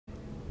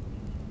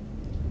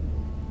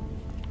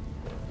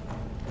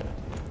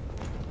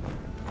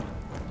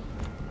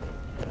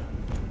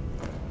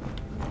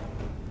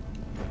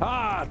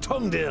Ah,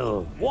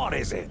 Tungdil, what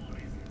is it?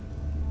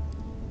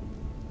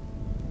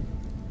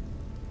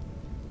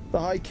 The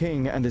High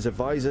King and his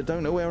advisor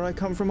don't know where I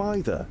come from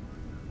either.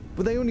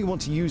 But they only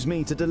want to use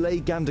me to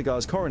delay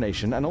Gandagar's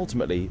coronation and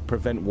ultimately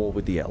prevent war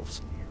with the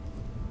elves.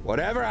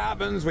 Whatever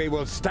happens, we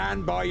will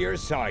stand by your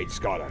side,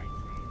 Scholar.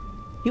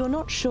 You're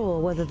not sure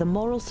whether the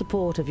moral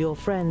support of your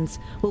friends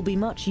will be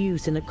much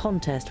use in a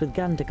contest with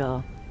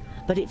Gandagar,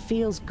 but it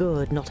feels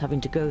good not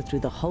having to go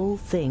through the whole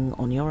thing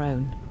on your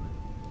own.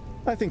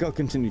 I think I'll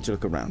continue to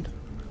look around.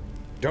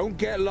 Don't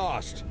get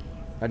lost.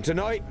 And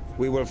tonight,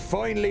 we will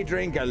finally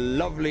drink a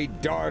lovely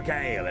dark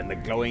ale in the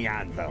glowing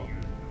anvil.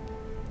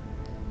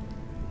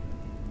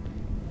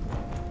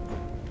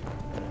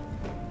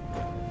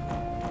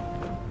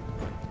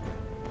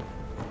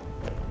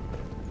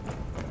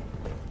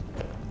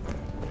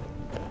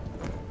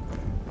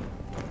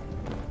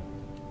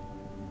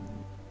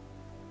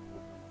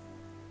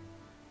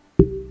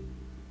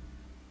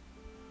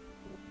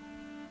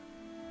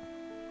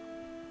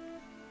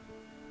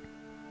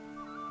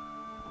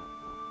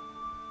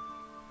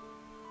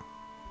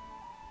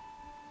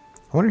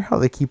 I wonder how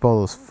they keep all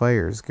those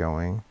fires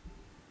going.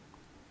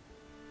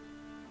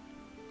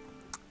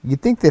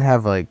 You'd think they'd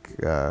have like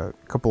a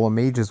couple of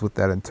mages with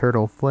that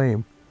internal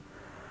flame.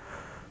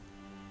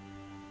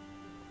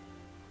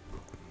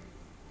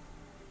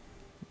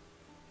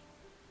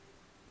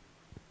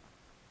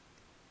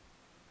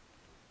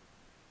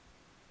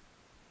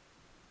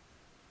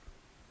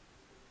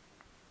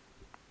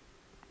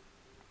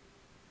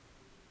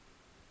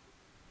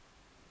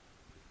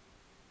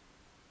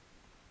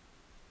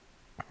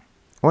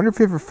 I wonder if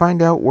you ever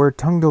find out where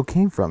Tungdil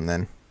came from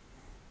then.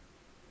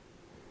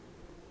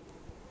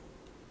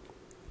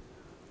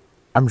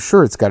 I'm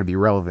sure it's got to be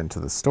relevant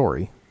to the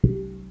story.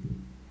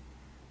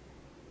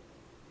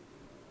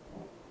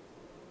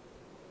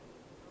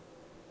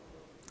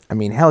 I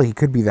mean, hell, he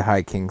could be the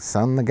High King's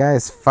son. The guy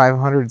is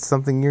 500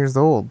 something years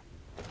old.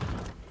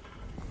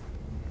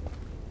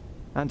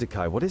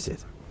 Andakai, what is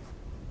it?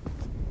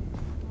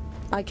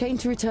 I came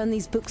to return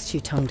these books to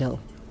you, Tungdil.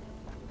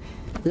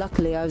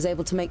 Luckily, I was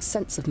able to make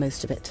sense of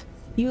most of it.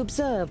 You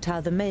observed how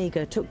the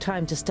Mager took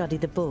time to study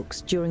the books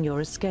during your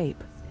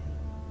escape.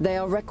 They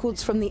are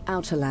records from the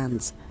Outer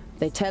Lands.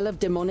 They tell of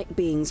demonic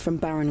beings from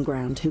Barren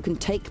Ground who can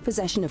take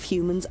possession of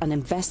humans and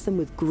invest them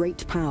with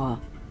great power.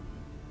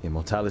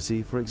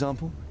 Immortality, for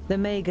example? The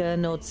Mager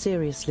nods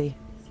seriously.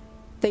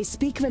 They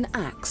speak of an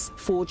axe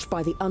forged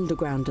by the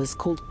Undergrounders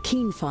called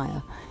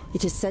Keenfire.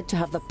 It is said to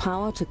have the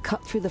power to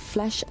cut through the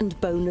flesh and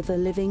bone of the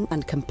living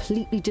and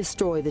completely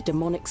destroy the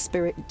demonic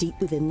spirit deep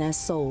within their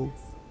soul.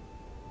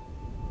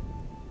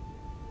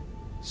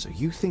 So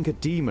you think a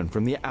demon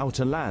from the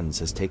Outer Lands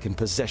has taken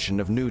possession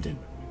of Nudin?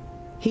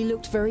 He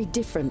looked very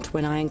different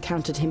when I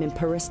encountered him in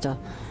Parista,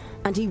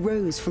 and he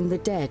rose from the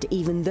dead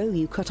even though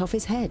you cut off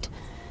his head.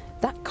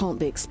 That can't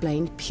be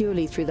explained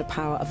purely through the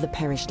power of the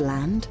perished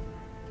land.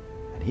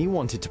 And he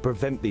wanted to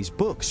prevent these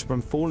books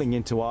from falling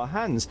into our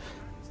hands.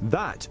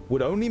 That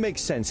would only make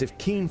sense if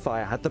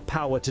Keenfire had the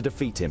power to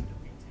defeat him.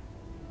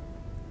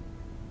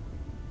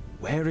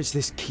 Where is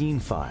this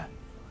Keenfire?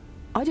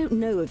 I don't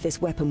know if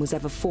this weapon was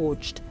ever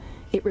forged.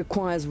 It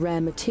requires rare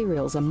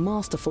materials and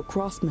masterful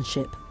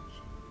craftsmanship.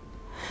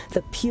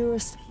 The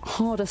purest,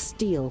 hardest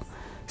steel,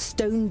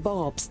 stone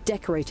barbs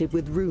decorated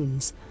with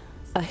runes,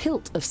 a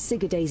hilt of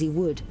Sigurdaisy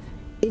wood,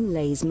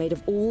 inlays made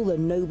of all the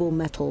noble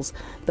metals,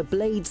 the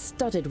blades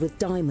studded with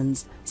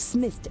diamonds,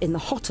 smithed in the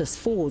hottest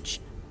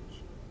forge.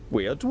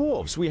 We are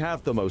dwarves. We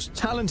have the most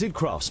talented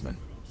craftsmen.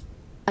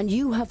 And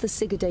you have the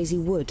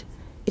Sigurdaisy wood.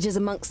 It is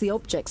amongst the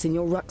objects in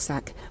your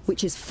rucksack,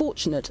 which is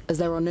fortunate as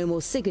there are no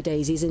more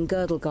Sigurdaisies in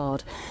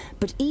Girdlegard.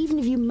 But even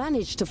if you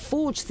manage to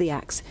forge the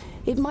axe,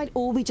 it might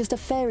all be just a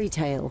fairy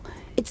tale.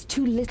 It's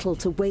too little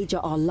to wager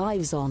our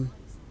lives on.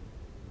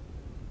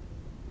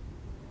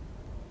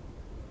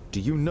 Do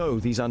you know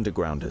these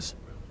Undergrounders?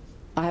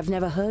 I have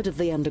never heard of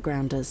the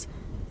Undergrounders,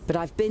 but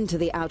I've been to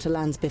the Outer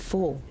Lands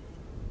before.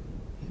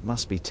 It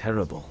must be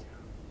terrible.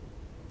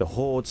 The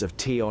hordes of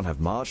Tion have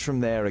marched from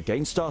there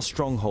against our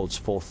strongholds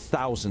for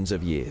thousands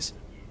of years.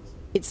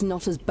 It's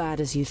not as bad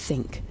as you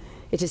think.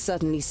 It is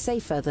certainly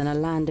safer than a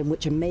land in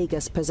which a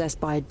magus possessed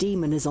by a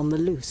demon is on the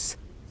loose.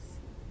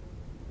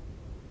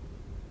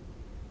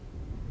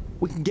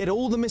 We can get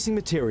all the missing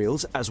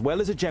materials, as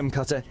well as a gem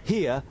cutter,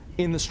 here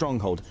in the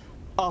stronghold.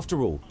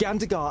 After all,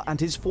 Gandagar and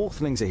his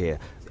fourthlings are here.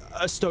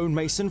 A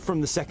stonemason from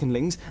the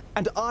secondlings,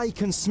 and I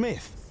can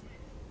smith.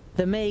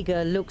 The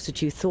Mager looks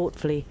at you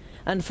thoughtfully,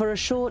 and for a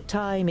short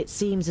time it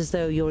seems as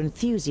though your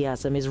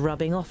enthusiasm is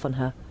rubbing off on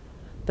her.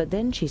 But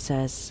then she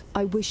says,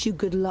 I wish you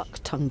good luck,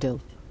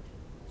 Tungdil.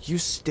 You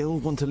still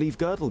want to leave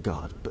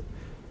Girdlegard, but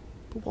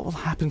what will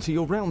happen to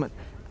your realm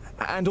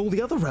and all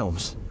the other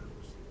realms?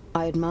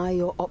 I admire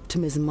your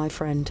optimism, my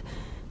friend,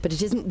 but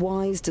it isn't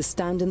wise to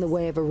stand in the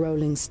way of a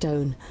rolling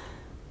stone.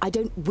 I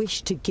don't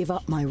wish to give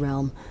up my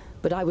realm,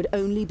 but I would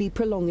only be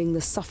prolonging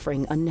the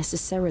suffering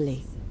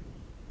unnecessarily.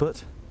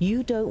 But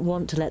you don't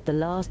want to let the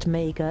last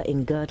Mager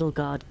in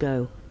Girdlegard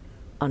go.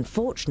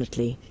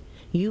 Unfortunately,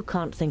 You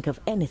can't think of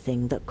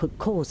anything that could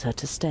cause her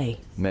to stay.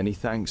 Many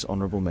thanks,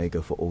 Honourable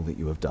Mago, for all that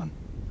you have done.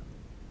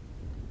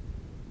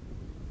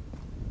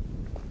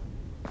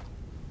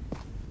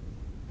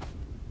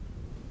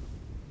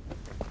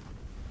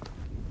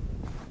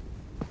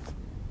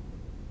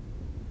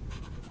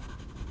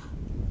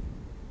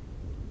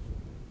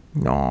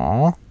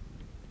 Aww.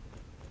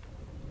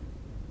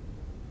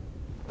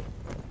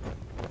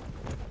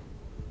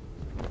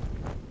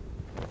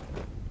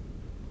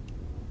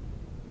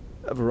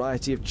 A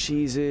variety of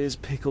cheeses,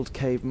 pickled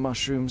cave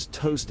mushrooms,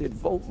 toasted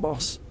vault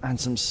moss, and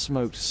some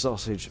smoked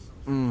sausage.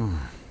 Mmm.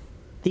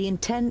 The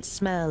intense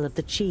smell of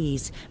the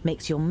cheese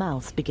makes your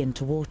mouth begin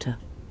to water.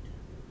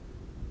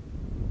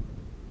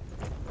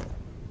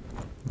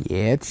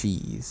 Yeah,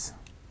 cheese.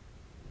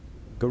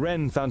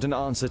 Garen found an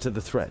answer to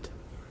the threat.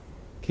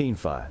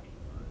 Keenfire.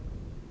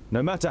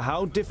 No matter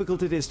how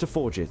difficult it is to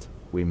forge it,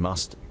 we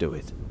must do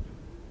it.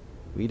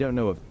 We don't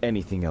know of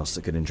anything else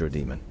that could injure a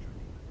demon.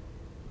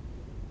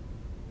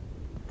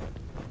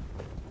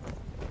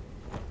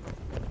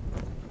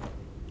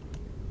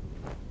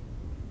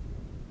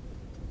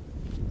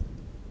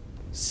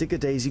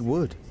 Sigurdaisy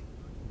wood.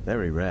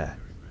 Very rare.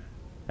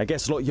 I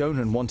guess Lot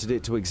Yonan wanted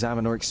it to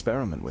examine or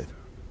experiment with.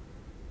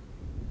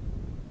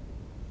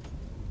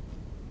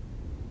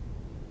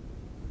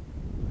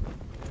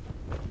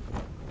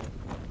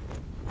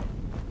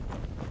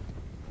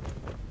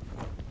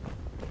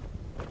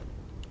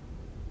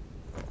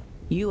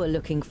 You are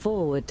looking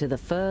forward to the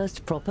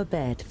first proper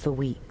bed for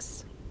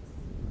weeks.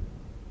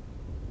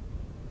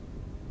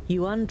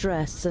 You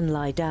undress and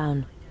lie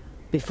down.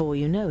 Before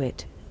you know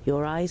it,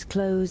 your eyes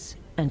close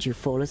and you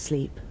fall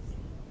asleep.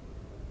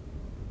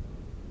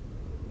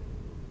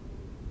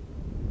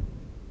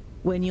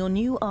 When your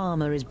new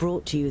armor is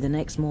brought to you the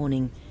next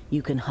morning,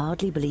 you can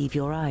hardly believe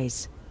your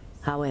eyes.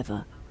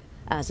 However,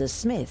 as a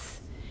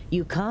smith,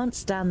 you can't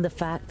stand the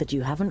fact that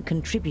you haven't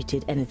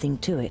contributed anything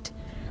to it,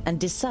 and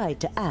decide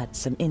to add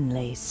some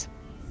inlays.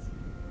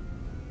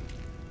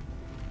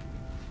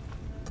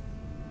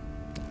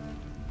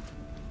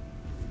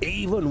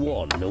 Even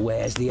one who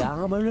wears the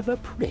armor of a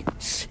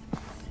prince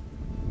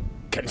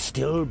can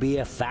still be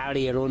a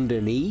farrier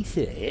underneath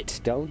it,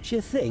 don't you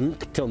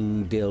think,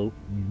 Tungdil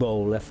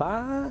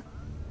Bolafar?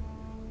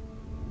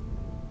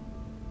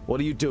 What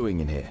are you doing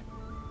in here?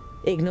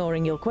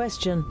 Ignoring your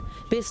question,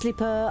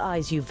 Bislipur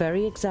eyes you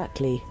very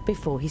exactly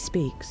before he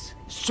speaks.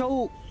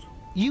 So,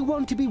 you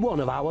want to be one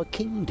of our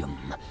kingdom?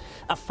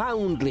 A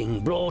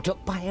foundling brought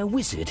up by a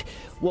wizard?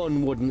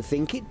 One wouldn't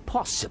think it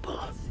possible.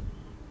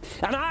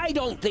 And I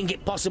don't think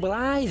it possible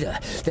either.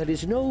 There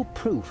is no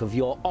proof of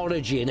your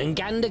origin, and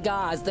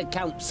Gandagar's the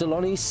council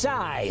on his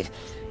side.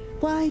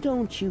 Why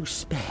don't you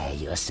spare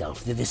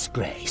yourself the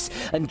disgrace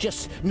and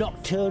just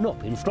not turn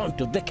up in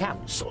front of the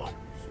council?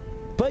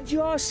 Put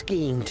your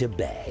scheme to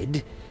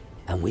bed,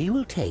 and we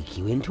will take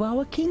you into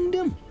our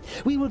kingdom.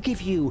 We will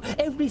give you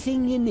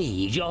everything you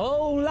need your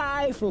whole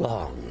life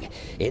long.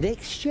 In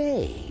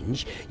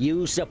exchange,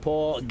 you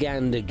support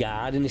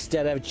Gandagar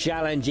instead of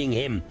challenging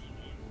him.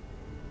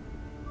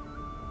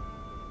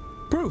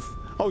 Proof?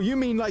 Oh, you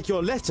mean like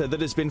your letter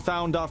that has been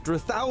found after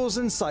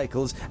 1,000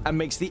 cycles and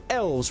makes the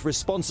elves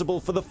responsible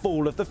for the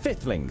fall of the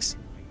fiflings?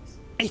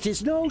 It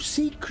is no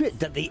secret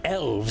that the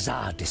elves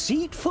are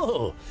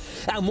deceitful,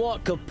 and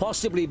what could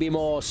possibly be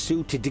more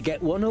suited to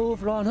get one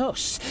over on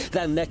us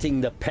than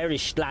letting the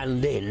perished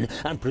land in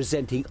and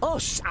presenting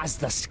us as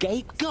the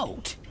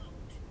scapegoat?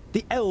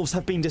 The elves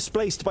have been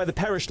displaced by the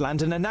perished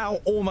land and are now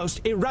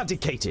almost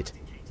eradicated.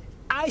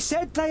 I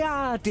said they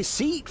are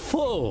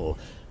deceitful,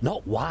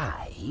 not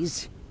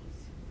wise.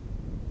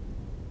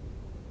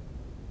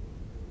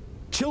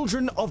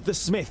 Children of the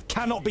Smith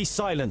cannot be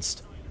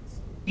silenced.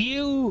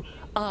 You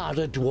are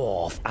a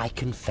dwarf, I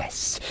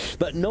confess,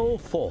 but no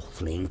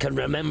fourthling can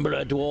remember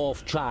a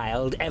dwarf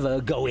child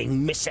ever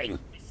going missing.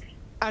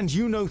 And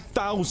you know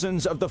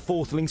thousands of the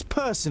fourthlings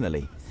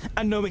personally,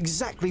 and know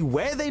exactly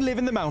where they live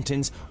in the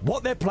mountains,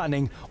 what they're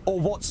planning, or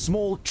what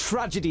small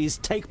tragedies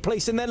take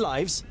place in their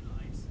lives?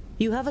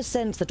 You have a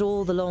sense that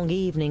all the long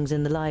evenings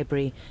in the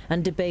library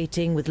and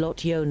debating with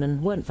Lot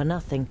Yonan weren't for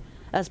nothing,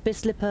 as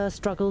Bislipur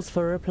struggles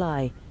for a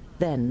reply,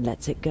 then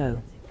lets it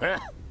go.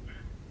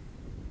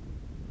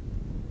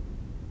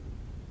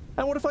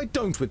 And what if I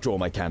don't withdraw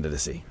my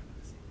candidacy?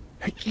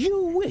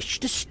 You wish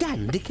to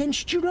stand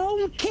against your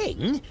own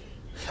king?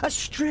 A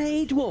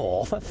stray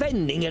dwarf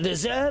offending a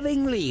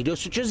deserving leader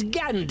such as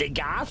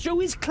Gandagar through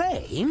his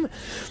claim?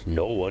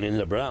 No one in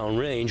the Brown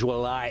Range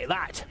will like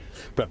that.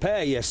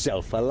 Prepare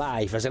yourself for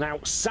life as an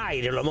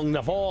outsider among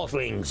the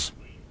fourthlings.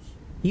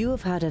 You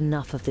have had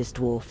enough of this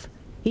dwarf.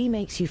 He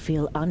makes you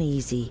feel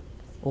uneasy,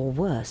 or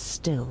worse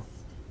still.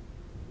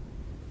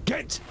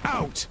 Get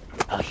out!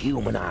 A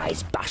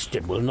humanized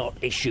bastard will not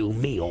issue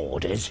me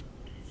orders.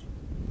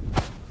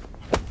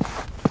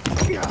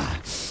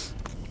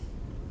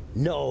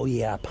 Know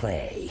your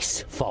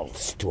place,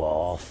 false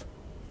dwarf.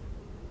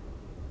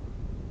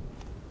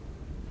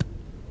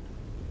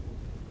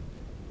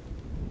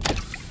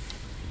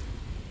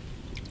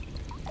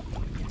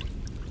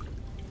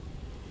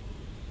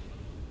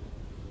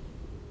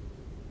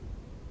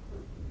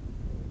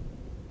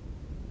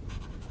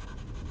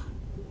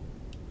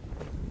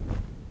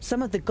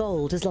 Some of the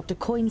gold has left a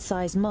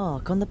coin-sized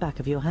mark on the back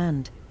of your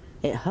hand.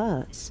 It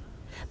hurts,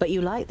 but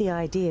you like the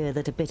idea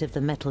that a bit of the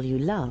metal you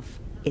love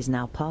is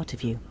now part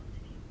of you.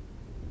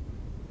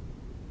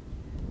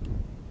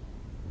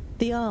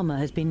 The armor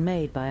has been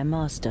made by a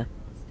master.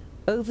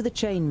 Over the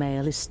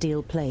chainmail is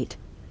steel plate,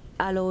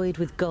 alloyed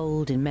with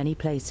gold in many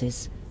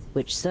places,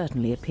 which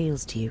certainly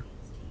appeals to you.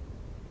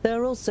 There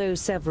are also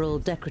several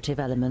decorative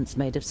elements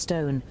made of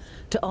stone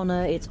to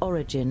honor its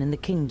origin in the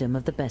kingdom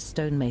of the best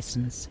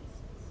stonemasons.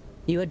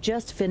 You had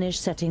just finished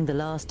setting the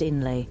last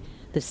inlay,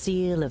 the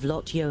seal of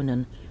Lot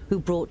Yonan, who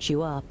brought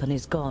you up and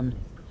is gone,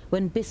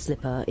 when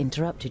Bislipur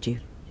interrupted you.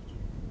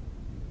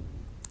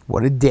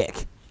 What a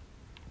dick.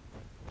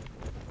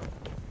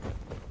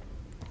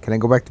 Can I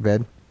go back to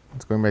bed?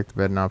 Is going back to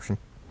bed an option?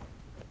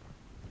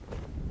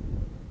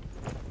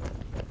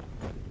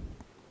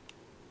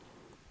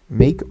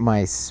 Make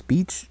my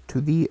speech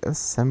to the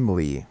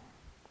assembly.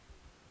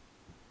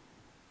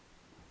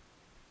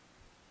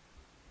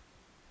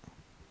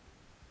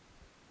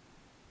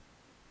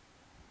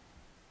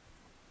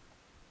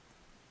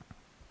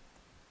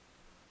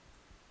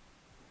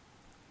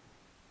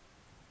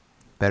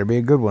 Better be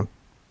a good one.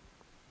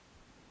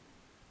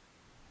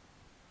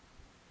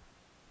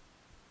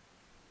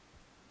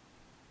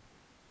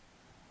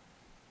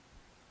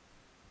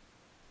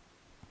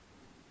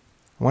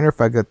 I wonder if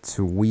I got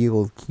to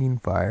wield keen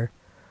fire.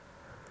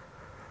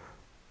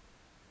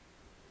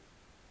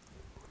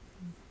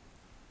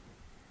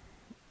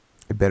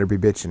 It better be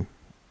bitchin'.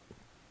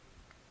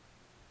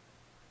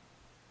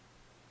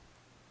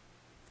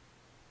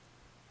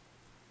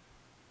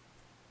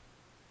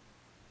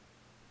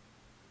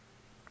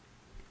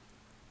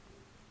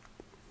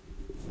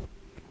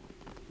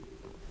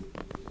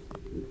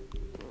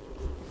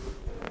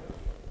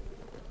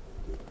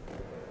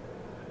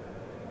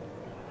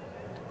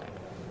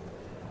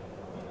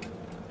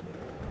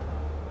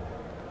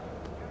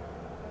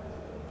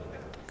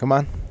 Come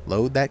on,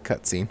 load that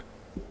cutscene.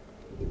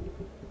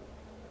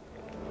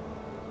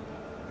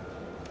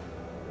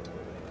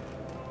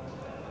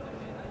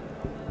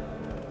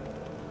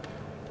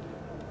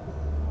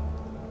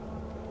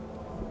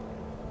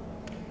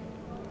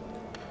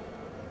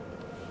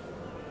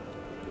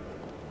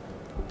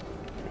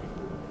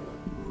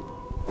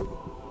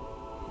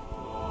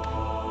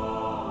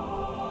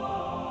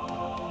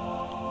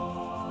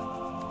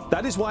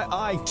 That is why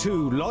I,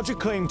 too, lodge a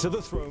claim to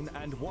the throne,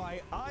 and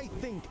why I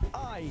think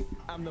I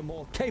am the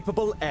more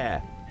capable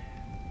heir.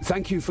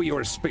 Thank you for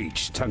your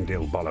speech,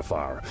 Tungdil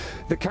Bolafar.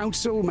 The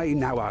council may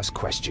now ask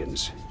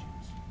questions.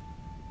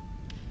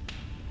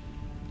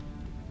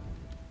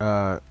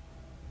 Where's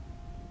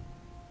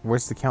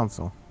the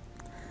council?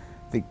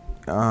 The,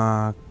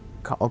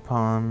 call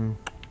upon...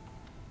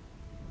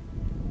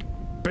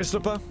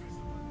 Bislipur?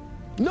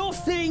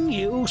 Nothing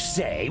you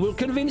say will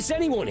convince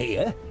anyone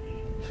here.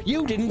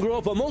 You didn't grow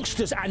up amongst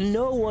us, and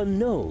no one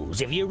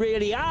knows if you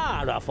really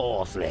are a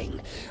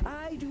fourthling.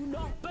 I do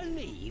not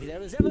believe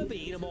there has ever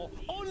been a more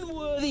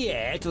unworthy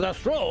heir to the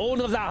throne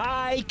of the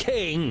High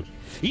King.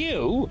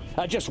 You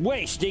are just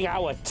wasting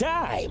our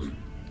time.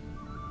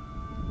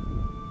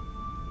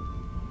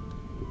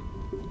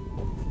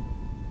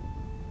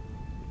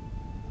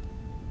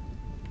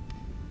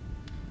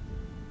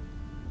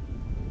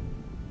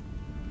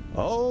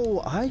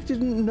 Oh, I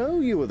didn't know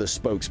you were the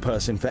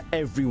spokesperson for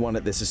everyone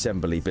at this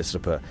assembly,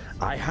 Bislipur.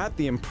 I had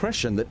the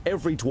impression that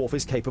every dwarf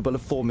is capable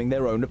of forming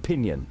their own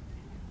opinion.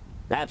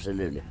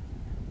 Absolutely.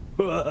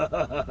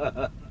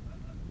 Hear,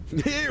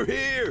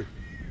 hear!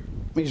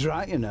 He's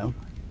right, you know.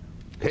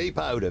 Keep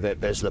out of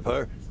it,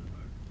 Bislipur.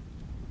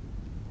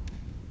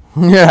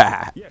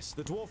 Yeah. Yes,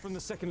 the dwarf from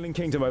the Second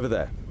Kingdom over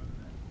there.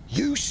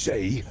 You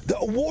say that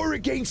a war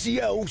against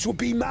the elves would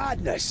be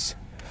madness.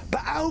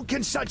 But how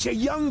can such a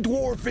young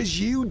dwarf as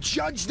you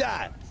judge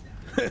that?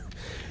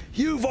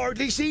 You've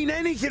hardly seen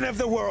anything of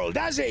the world,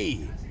 has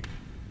he?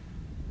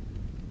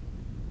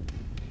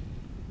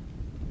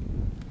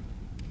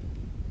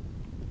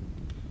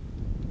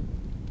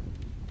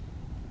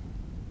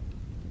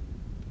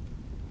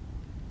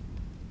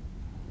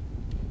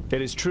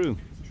 It is true.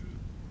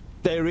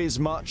 There is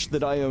much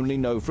that I only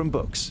know from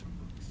books.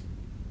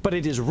 But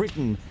it is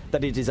written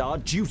that it is our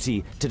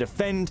duty to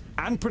defend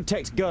and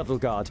protect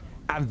Girdlegard,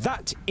 and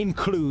that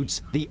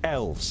includes the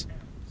elves.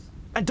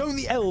 And don't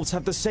the elves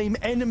have the same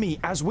enemy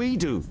as we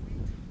do?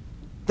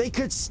 They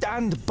could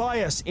stand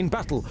by us in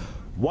battle.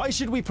 Why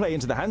should we play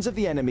into the hands of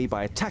the enemy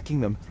by attacking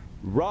them,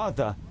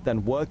 rather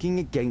than working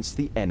against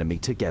the enemy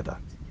together?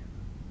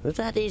 But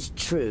that is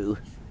true.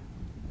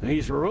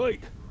 He's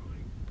right.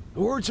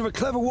 The words of a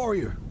clever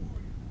warrior.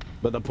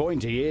 But the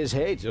pointy ears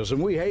hate us,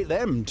 and we hate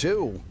them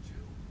too.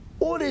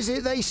 What is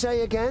it they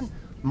say again?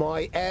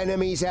 My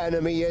enemy's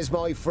enemy is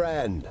my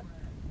friend.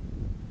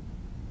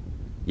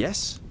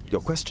 Yes?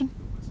 Your question?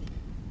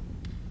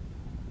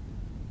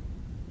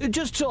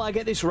 Just so I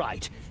get this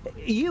right,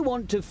 you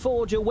want to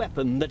forge a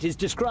weapon that is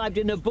described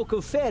in a book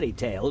of fairy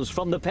tales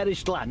from the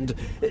perished land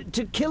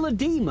to kill a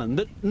demon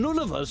that none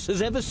of us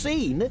has ever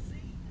seen?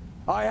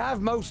 I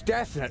have most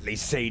definitely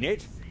seen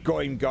it.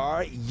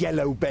 Goimgar,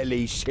 yellow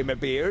belly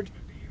shimmerbeard.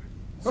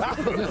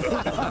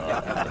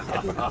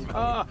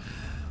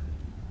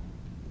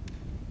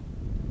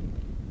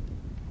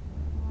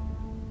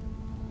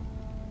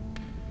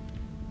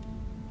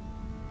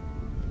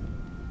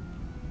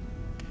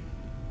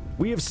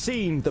 We have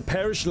seen the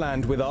perished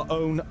land with our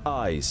own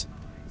eyes,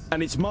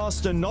 and its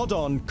master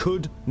Nodon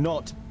could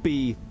not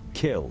be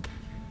killed.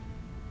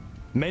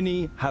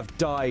 Many have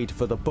died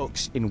for the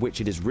books in which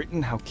it is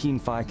written how keen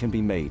fire can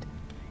be made.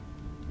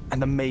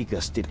 And the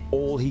Magus did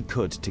all he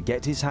could to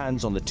get his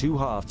hands on the two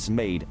halves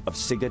made of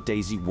Sigurd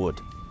Daisy wood.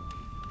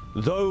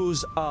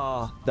 Those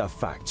are the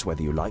facts,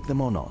 whether you like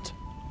them or not.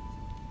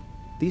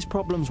 These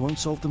problems won't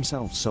solve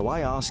themselves, so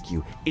I ask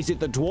you, is it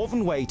the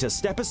Dwarven way to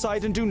step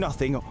aside and do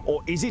nothing,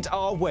 or is it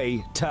our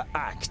way to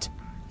act?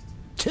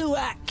 To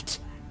act!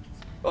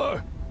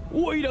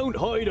 We don't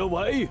hide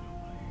away.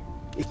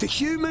 If the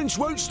humans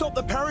won't stop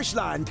the perished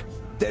land,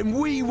 then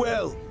we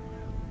will.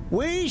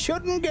 We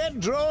shouldn't get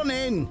drawn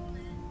in.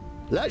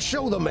 Let's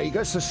show the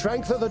Magus the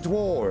strength of the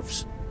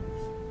Dwarves.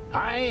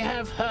 I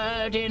have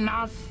heard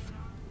enough.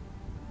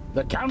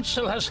 The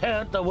Council has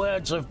heard the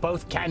words of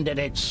both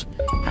candidates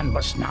and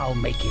must now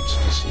make its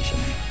decision.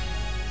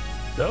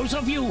 Those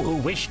of you who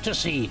wish to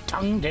see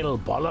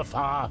Tungdil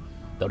Bolafar,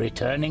 the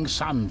returning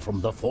son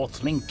from the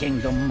Fourthling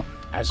Kingdom,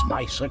 as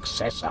my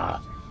successor,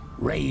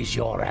 raise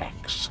your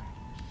axe.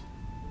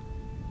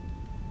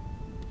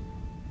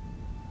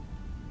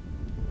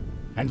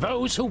 And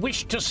those who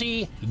wish to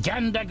see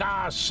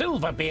Gandagar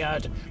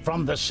Silverbeard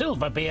from the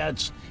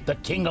Silverbeards, the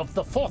king of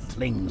the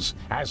Fourthlings,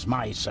 as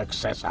my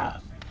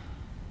successor.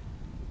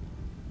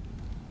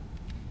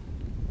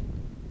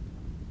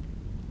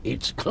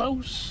 It's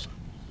close,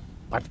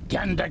 but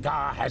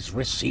Gandagar has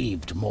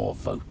received more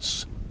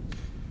votes.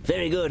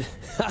 Very good.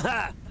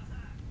 Ha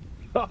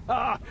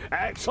ha!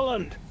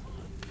 Excellent!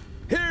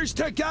 Here's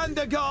to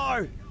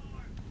Gandagar!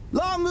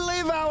 Long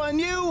live our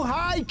new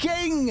High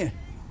King!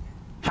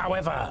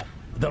 However,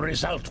 the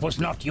result was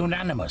not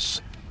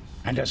unanimous,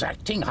 and as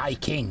acting High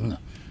King,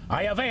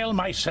 I avail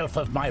myself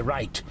of my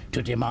right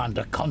to demand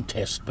a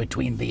contest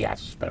between the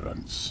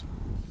aspirants.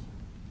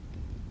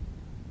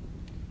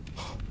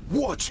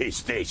 What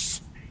is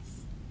this?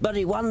 But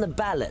he won the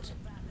ballot.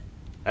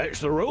 It's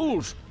the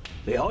rules.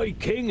 The High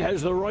King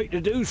has the right to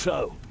do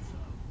so.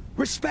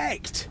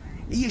 Respect!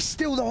 He is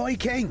still the High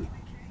King.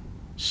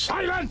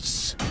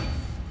 Silence!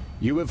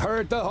 You have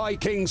heard the High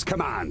King's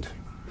command.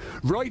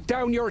 Write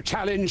down your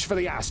challenge for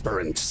the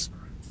aspirants.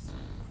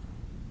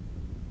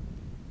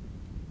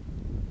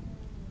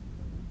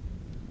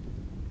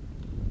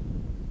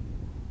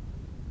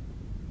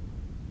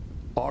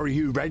 Are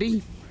you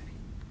ready?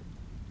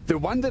 The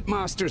one that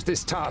masters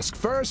this task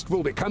first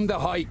will become the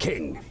High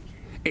King.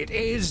 It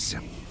is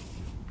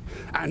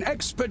an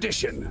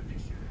expedition.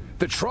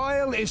 The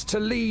trial is to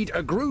lead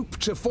a group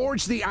to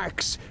forge the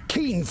axe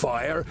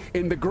Keenfire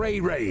in the Grey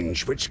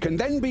Range, which can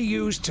then be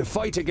used to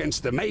fight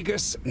against the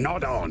Magus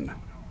Nodon.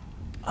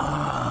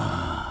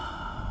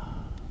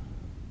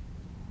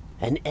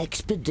 An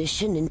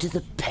expedition into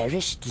the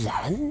perished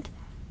land?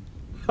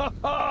 Ha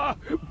ha!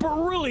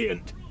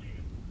 Brilliant!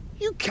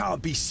 You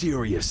can't be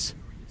serious.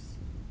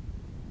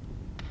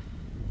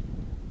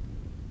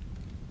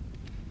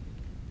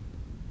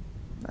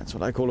 That's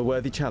what I call a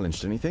worthy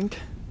challenge, don't you think?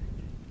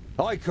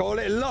 I call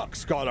it luck,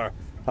 Scholar.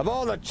 Of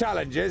all the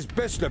challenges,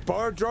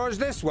 Bislipur draws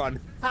this one.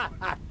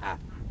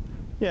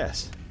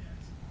 Yes.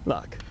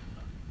 Luck.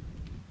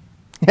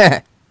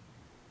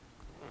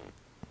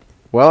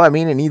 Well, I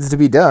mean, it needs to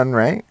be done,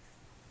 right?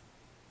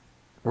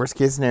 Worst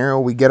case scenario,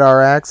 we get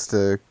our axe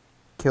to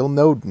kill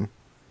Nodon.